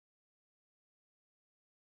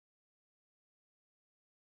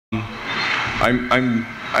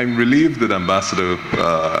I'm relieved that Ambassador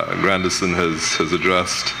Grandison has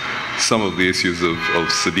addressed some of the issues of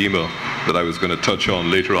Sedema that I was going to touch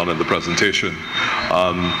on later on in the presentation.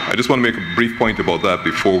 I just want to make a brief point about that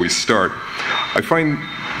before we start. I find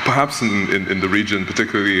perhaps in the region,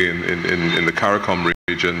 particularly in the CARICOM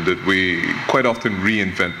region, that we quite often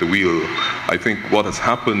reinvent the wheel. I think what has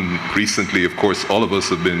happened recently, of course, all of us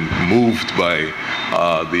have been moved by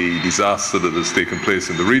the disaster that has taken place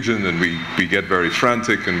in the region, and we get very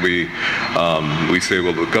frantic, and we say,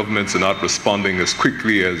 well, the governments are not responding as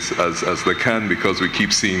quickly as they can because we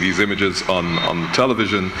keep seeing these images on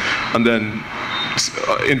television, and then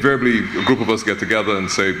invariably a group of us get together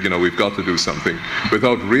and say, you know, we've got to do something,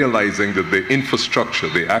 without realizing that the infrastructure,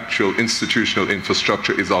 the actual institutional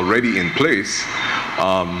infrastructure, is already in place.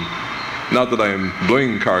 Not that I am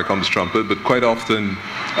blowing CARICOM's trumpet, but quite often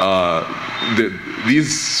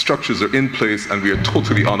these structures are in place and we are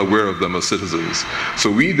totally unaware of them as citizens.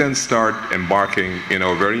 So we then start embarking in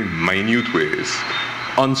our very minute ways,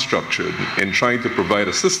 unstructured, in trying to provide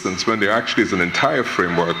assistance when there actually is an entire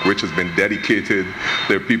framework which has been dedicated.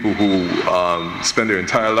 There are people who spend their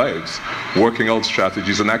entire lives working out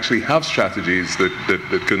strategies and actually have strategies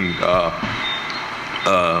that can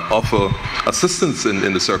offer assistance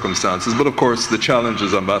in the circumstances. But of course, the challenge,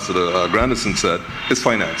 as Ambassador Grandison said, is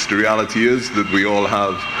finance. The reality is that we all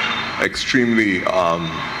have extremely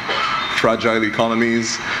fragile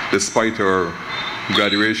economies, despite our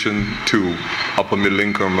graduation to upper middle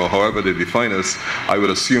income, or however they define us. I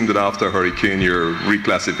would assume that after a hurricane, your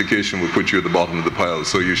reclassification would put you at the bottom of the pile.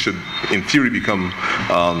 So you should, in theory, become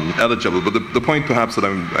eligible. But the point perhaps that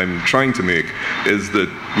I'm trying to make is that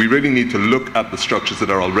we really need to look at the structures that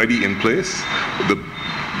are already in place.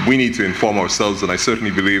 We need to inform ourselves, and I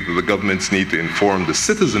certainly believe that the governments need to inform the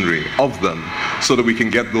citizenry of them so that we can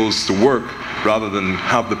get those to work rather than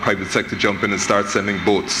have the private sector jump in and start sending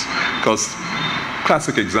boats. Because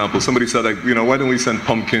classic example, somebody said, like, you know, why don't we send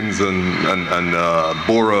pumpkins and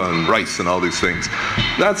bora and rice and all these things?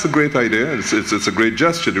 That's a great idea. It's a great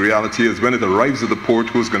gesture. The reality is, when it arrives at the port,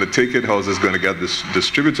 who's going to take it? How is this going to get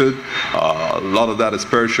distributed? A lot of that is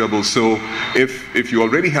perishable. So if you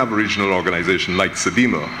already have a regional organization like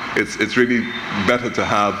Sedema, it's really better to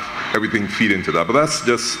have everything feed into that. But that's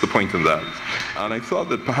just the point in that. And I thought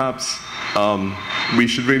that perhaps we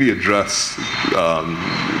should really address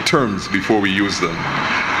terms before we use them.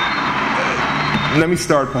 Let me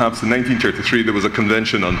start perhaps in 1933. There was a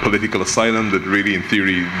convention on political asylum that really, in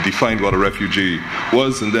theory, defined what a refugee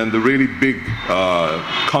was. And then the really big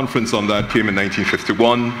conference on that came in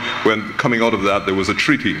 1951, when coming out of that there was a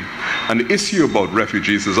treaty. And the issue about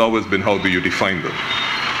refugees has always been, how do you define them?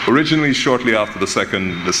 Originally, shortly after the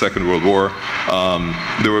Second World War,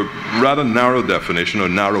 there were rather narrow definition, or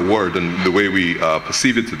narrower than the way we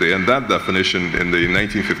perceive it today. And that definition in the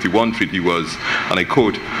 1951 treaty was, and I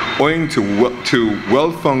quote, owing to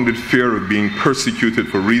well-founded fear of being persecuted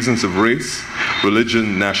for reasons of race,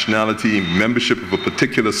 religion, nationality, membership of a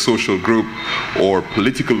particular social group, or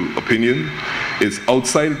political opinion, is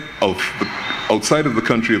outside of the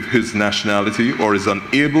country of his nationality, or is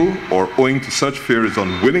unable, or owing to such fear is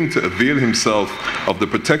unwilling to avail himself of the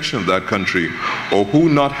protection of that country, or who,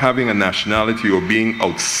 not having a nationality or being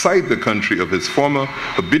outside the country of his former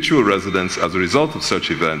habitual residence as a result of such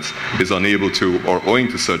events, is unable to, or owing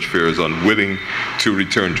to such fear is unwilling to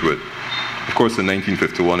return to it. Of course, in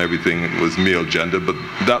 1951, everything was male gender, but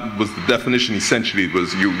that was the definition. Essentially, it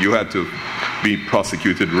was you had to be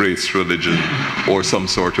prosecuted race, religion, or some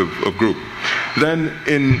sort of group. Then,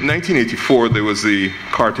 in 1984, there was the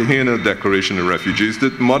Cartagena Declaration of Refugees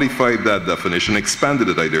that modified that definition, expanded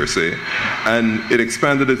it, I dare say, and it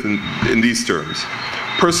expanded it in these terms.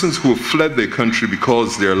 Persons who have fled their country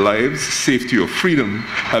because their lives, safety, or freedom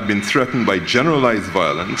have been threatened by generalized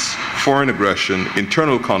violence, foreign aggression,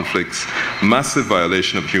 internal conflicts, massive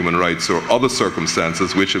violation of human rights, or other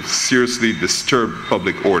circumstances which have seriously disturbed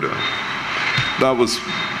public order. That was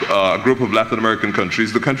a group of Latin American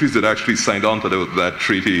countries. The countries that actually signed on to that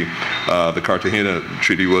treaty, the Cartagena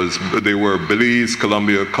Treaty, they were Belize,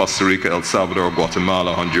 Colombia, Costa Rica, El Salvador,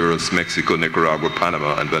 Guatemala, Honduras, Mexico, Nicaragua,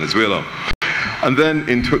 Panama, and Venezuela. And then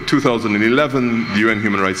in 2011, the UN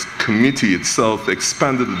Human Rights Committee itself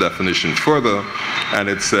expanded the definition further, and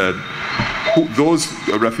it said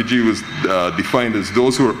a refugee was defined as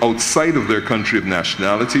those who are outside of their country of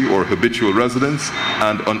nationality or habitual residence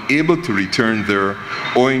and unable to return there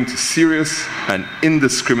owing to serious and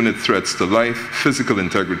indiscriminate threats to life, physical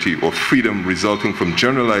integrity, or freedom resulting from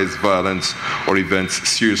generalized violence or events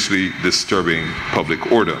seriously disturbing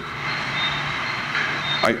public order.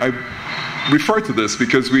 I refer to this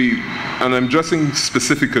because we and I'm addressing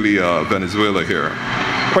specifically Venezuela here,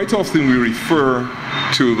 quite often we refer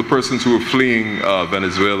to the persons who are fleeing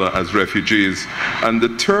Venezuela as refugees, and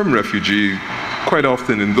the term refugee quite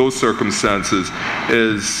often in those circumstances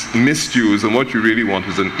is misused, and what you really want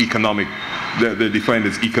is an economic, they're defined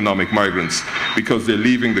as economic migrants because they're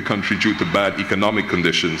leaving the country due to bad economic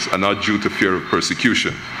conditions and not due to fear of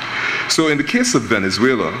persecution. So in the case of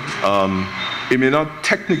Venezuela, it may not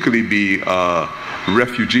technically be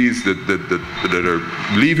refugees that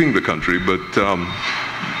are leaving the country, but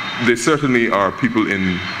they certainly are people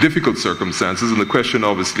in difficult circumstances, and the question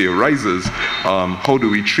obviously arises, how do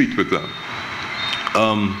we treat with them?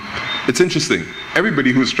 It's interesting.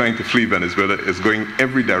 Everybody who's trying to flee Venezuela is going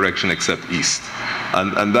every direction except east,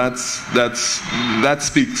 and that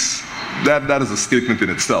is a statement in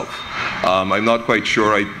itself. I'm not quite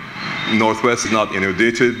sure. Northwest is not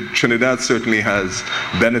inundated. Trinidad certainly has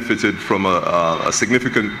benefited from a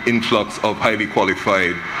significant influx of highly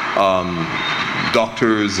qualified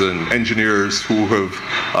doctors and engineers who have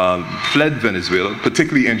fled Venezuela,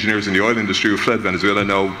 particularly engineers in the oil industry who fled Venezuela,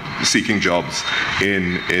 now seeking jobs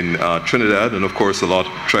in Trinidad, and of course a lot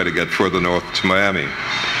try to get further north to Miami.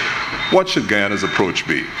 What should Guyana's approach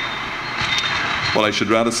be? Well, I should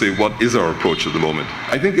rather say, what is our approach at the moment?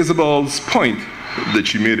 I think Isabel's point that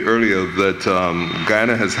she made earlier, that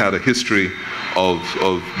Guyana has had a history of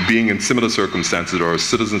being in similar circumstances, or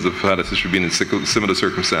citizens have had a history of being in similar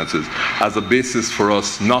circumstances, as a basis for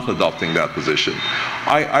us not adopting that position.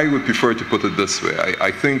 I would prefer to put it this way.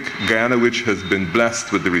 I think Guyana, which has been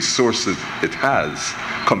blessed with the resources it has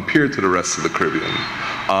compared to the rest of the Caribbean,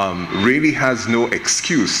 really has no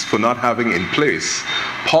excuse for not having in place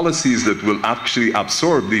policies that will actually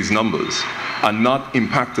absorb these numbers and not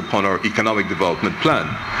impact upon our economic development plan.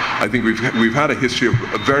 I think we've had a history of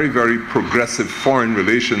very, very progressive foreign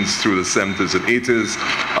relations through the 70s and 80s.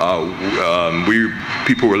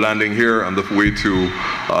 People were landing here on the way to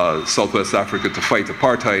Southwest Africa to fight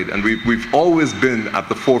apartheid, and we've always been at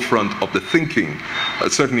the forefront of the thinking,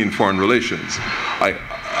 certainly in foreign relations.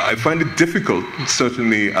 I find it difficult,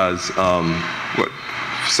 certainly as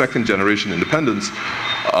second generation independents,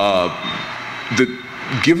 that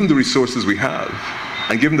given the resources we have,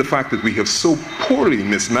 and given the fact that we have so poorly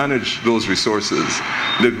mismanaged those resources,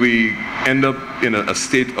 that we end up in a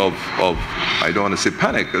state of, I don't want to say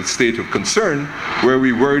panic, a state of concern, where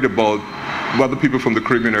we're worried about whether people from the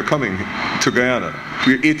Caribbean are coming to Guyana.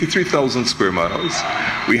 We're 83,000 square miles.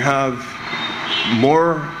 We have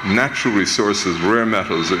more natural resources, rare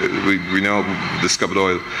metals. We now discovered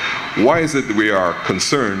oil. Why is it that we are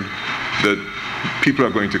concerned that people are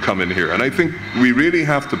going to come in here? And I think we really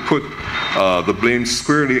have to put the blame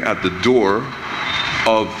squarely at the door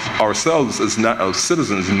of ourselves as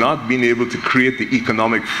citizens, not being able to create the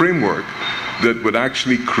economic framework that would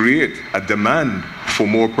actually create a demand for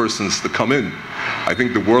more persons to come in. I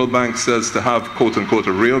think the World Bank says to have, quote unquote,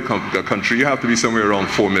 a real country, you have to be somewhere around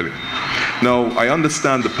 4 million. Now, I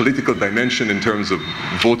understand the political dimension in terms of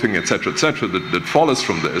voting, et cetera, that follows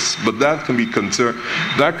from this, but that can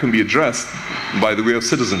be addressed by the way of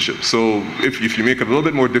citizenship. So if you make it a little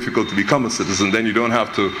bit more difficult to become a citizen, then you don't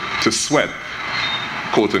have to sweat,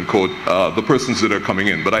 quote unquote, the persons that are coming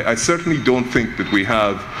in. But I certainly don't think that we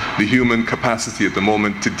have the human capacity at the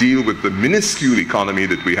moment to deal with the minuscule economy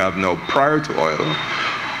that we have now prior to oil.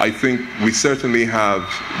 I think we certainly have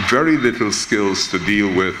very little skills to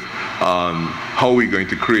deal with how we're going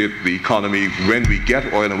to create the economy when we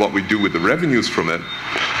get oil and what we do with the revenues from it.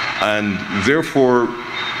 And therefore,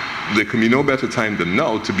 there can be no better time than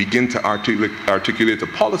now to begin to articulate a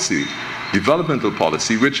policy, developmental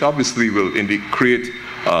policy, which obviously will create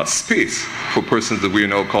space for persons that we are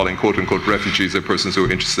now calling quote-unquote refugees, or persons who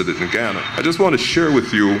are interested in Guyana. I just want to share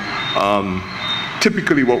with you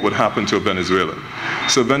typically what would happen to a Venezuelan.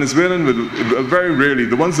 So Venezuelan, very rarely,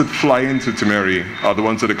 the ones that fly into Timeri are the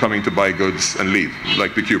ones that are coming to buy goods and leave,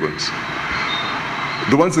 like the Cubans.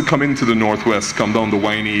 The ones that come into the Northwest, come down the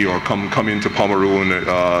Winey, or come into Pomeroon,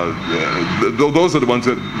 those are the ones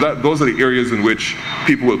those are the areas in which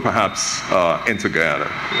people will perhaps enter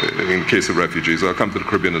Guyana, in case of refugees. I'll come to the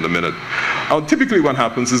Caribbean in a minute. Typically what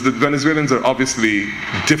happens is that Venezuelans are obviously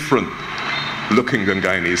different looking than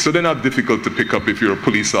Guyanese, so they're not difficult to pick up if you're a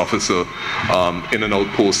police officer in an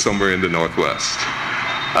outpost somewhere in the Northwest.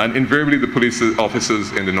 And invariably, the police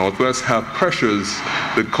officers in the Northwest have pressures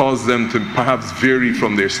that cause them to perhaps vary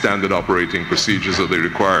from their standard operating procedures or their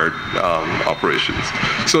required operations.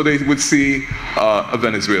 So they would see a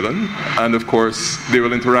Venezuelan, and of course, they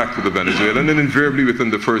will interact with the Venezuelan, and invariably within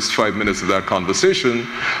the first 5 minutes of that conversation,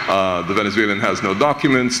 the Venezuelan has no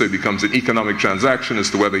documents, so it becomes an economic transaction as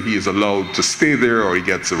to whether he is allowed to stay there or he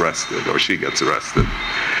gets arrested or she gets arrested.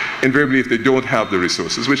 Invariably, if they don't have the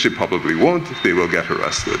resources, which they probably won't, they will get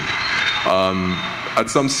arrested. At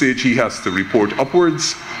some stage, he has to report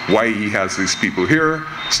upwards why he has these people here,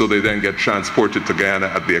 so they then get transported to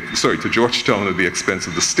to Georgetown at the expense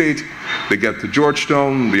of the state. They get to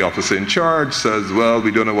Georgetown, the officer in charge says, well,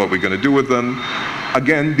 we don't know what we're going to do with them.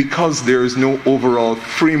 Again, because there is no overall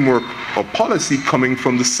framework or policy coming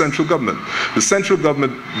from the central government. The central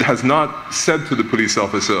government has not said to the police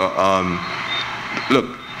officer,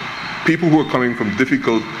 look, people who are coming from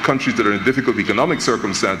difficult countries that are in difficult economic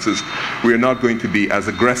circumstances, we are not going to be as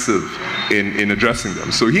aggressive in addressing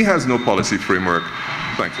them. So he has no policy framework.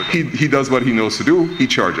 He does what he knows to do, he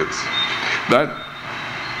charges. That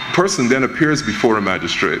person then appears before a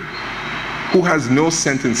magistrate who has no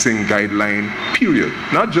sentencing guideline, period.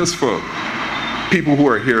 Not just for people who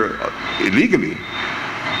are here illegally.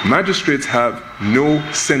 Magistrates have no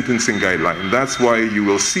sentencing guideline. That's why you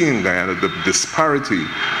will see in Guyana the disparity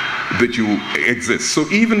that you exist. So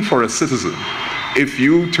even for a citizen, if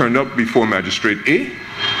you turn up before magistrate A,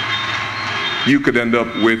 you could end up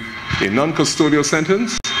with a non-custodial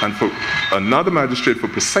sentence, and for another magistrate for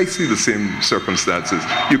precisely the same circumstances,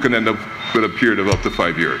 you can end up with a period of up to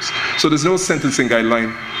 5 years. So there's no sentencing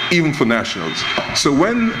guideline even for nationals. So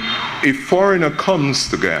when a foreigner comes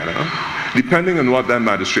to Guyana, depending on what that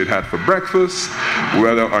magistrate had for breakfast,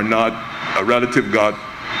 whether or not a relative got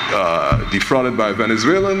defrauded by a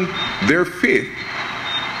Venezuelan, their fate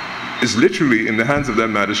is literally in the hands of that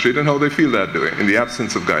magistrate and how they feel that day, in the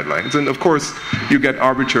absence of guidelines. And of course, you get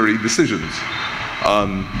arbitrary decisions.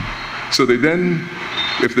 So they then,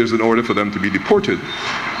 if there's an order for them to be deported,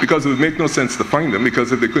 because it would make no sense to fine them,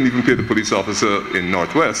 because if they couldn't even pay the police officer in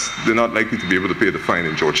Northwest, they're not likely to be able to pay the fine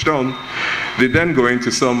in Georgetown. They then go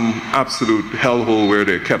into some absolute hellhole where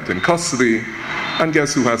they're kept in custody, and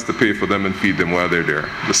guess who has to pay for them and feed them while they're there?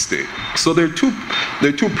 The state. So there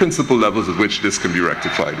are two principal levels at which this can be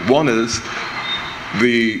rectified. One is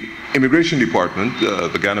the Immigration Department,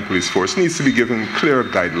 the Ghana Police Force, needs to be given clear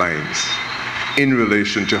guidelines in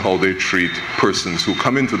relation to how they treat persons who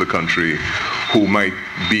come into the country who might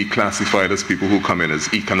be classified as people who come in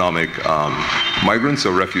as economic migrants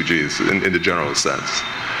or refugees in the general sense.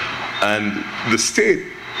 And the state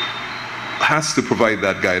has to provide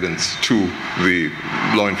that guidance to the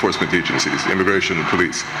law enforcement agencies, immigration and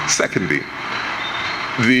police. Secondly,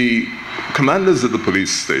 the commanders of the police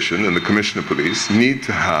station and the commissioner of police need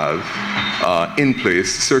to have in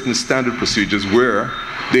place certain standard procedures where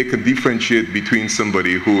they can differentiate between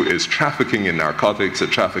somebody who is trafficking in narcotics or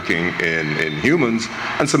trafficking in humans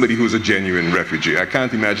and somebody who's a genuine refugee. I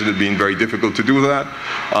can't imagine it being very difficult to do that,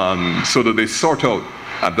 so that they sort out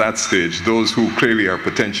at that stage those who clearly are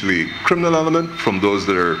potentially criminal element from those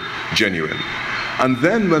that are genuine. And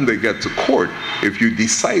then when they get to court, if you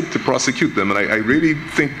decide to prosecute them, and I really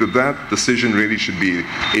think that that decision really should be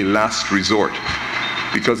a last resort,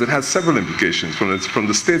 because it has several implications. From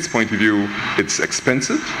the state's point of view, it's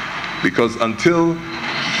expensive, because until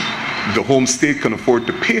the home state can afford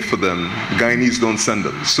to pay for them, Guyanese don't send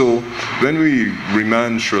them. So when we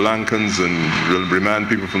remand Sri Lankans and remand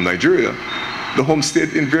people from Nigeria, the home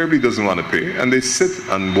state invariably doesn't want to pay, and they sit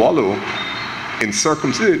and wallow in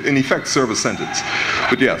effect serve a sentence.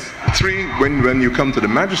 But yes, three, when you come to the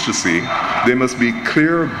magistracy, there must be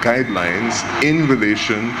clear guidelines in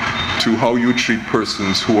relation to how you treat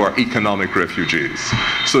persons who are economic refugees,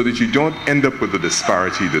 so that you don't end up with the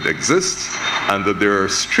disparity that exists, and that there are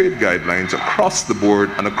straight guidelines across the board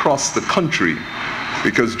and across the country.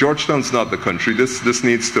 Because Georgetown's not the country, this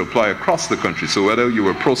needs to apply across the country. So whether you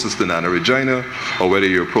were processed in Anna Regina or whether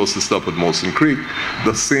you were processed up at Molson Creek,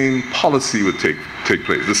 the same policy would take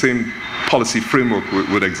place. The same policy framework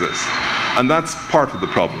would exist. And that's part of the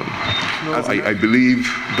problem. I believe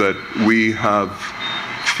that we have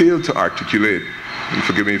failed to articulate, and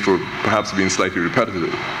forgive me for perhaps being slightly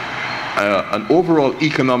repetitive, an overall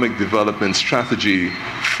economic development strategy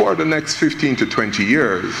for the next 15 to 20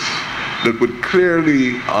 years that would clearly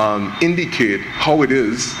indicate how it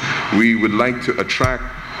is we would like to attract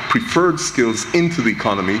preferred skills into the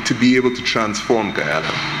economy to be able to transform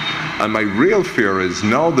Guyana. And my real fear is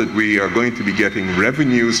now that we are going to be getting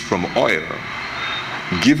revenues from oil,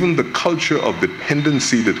 given the culture of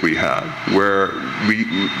dependency that we have, where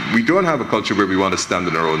we don't have a culture where we want to stand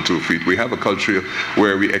on our own 2 feet. We have a culture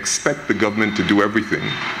where we expect the government to do everything,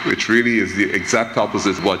 which really is the exact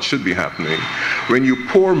opposite of what should be happening. When you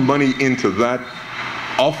pour money into that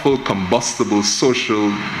awful, combustible,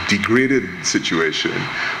 social, degraded situation,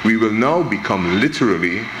 we will now become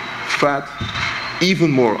literally fat,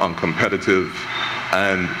 even more uncompetitive,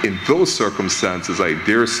 and in those circumstances, I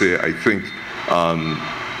dare say, I think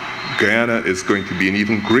Guyana is going to be in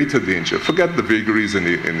even greater danger. Forget the vagaries in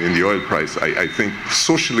the oil price. I think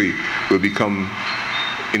socially we'll become,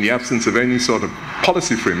 in the absence of any sort of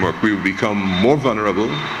policy framework, we will become more vulnerable.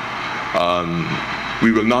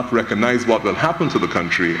 We will not recognize what will happen to the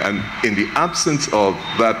country, and in the absence of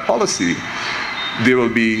that policy, there will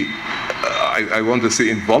be, I want to say,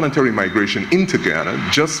 involuntary migration into Guyana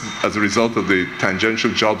just as a result of the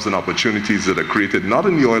tangential jobs and opportunities that are created not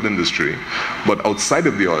in the oil industry, but outside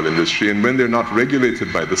of the oil industry. And when they're not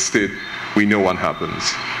regulated by the state, we know what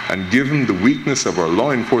happens. And given the weakness of our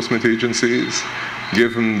law enforcement agencies,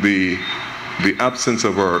 given the absence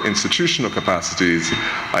of our institutional capacities,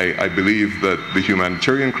 I believe that the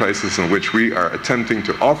humanitarian crisis in which we are attempting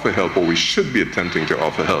to offer help, or we should be attempting to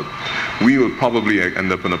offer help, we will probably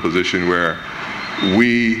end up in a position where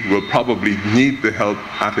we will probably need the help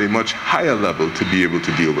at a much higher level to be able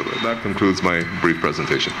to deal with it. That concludes my brief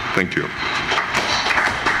presentation. Thank you.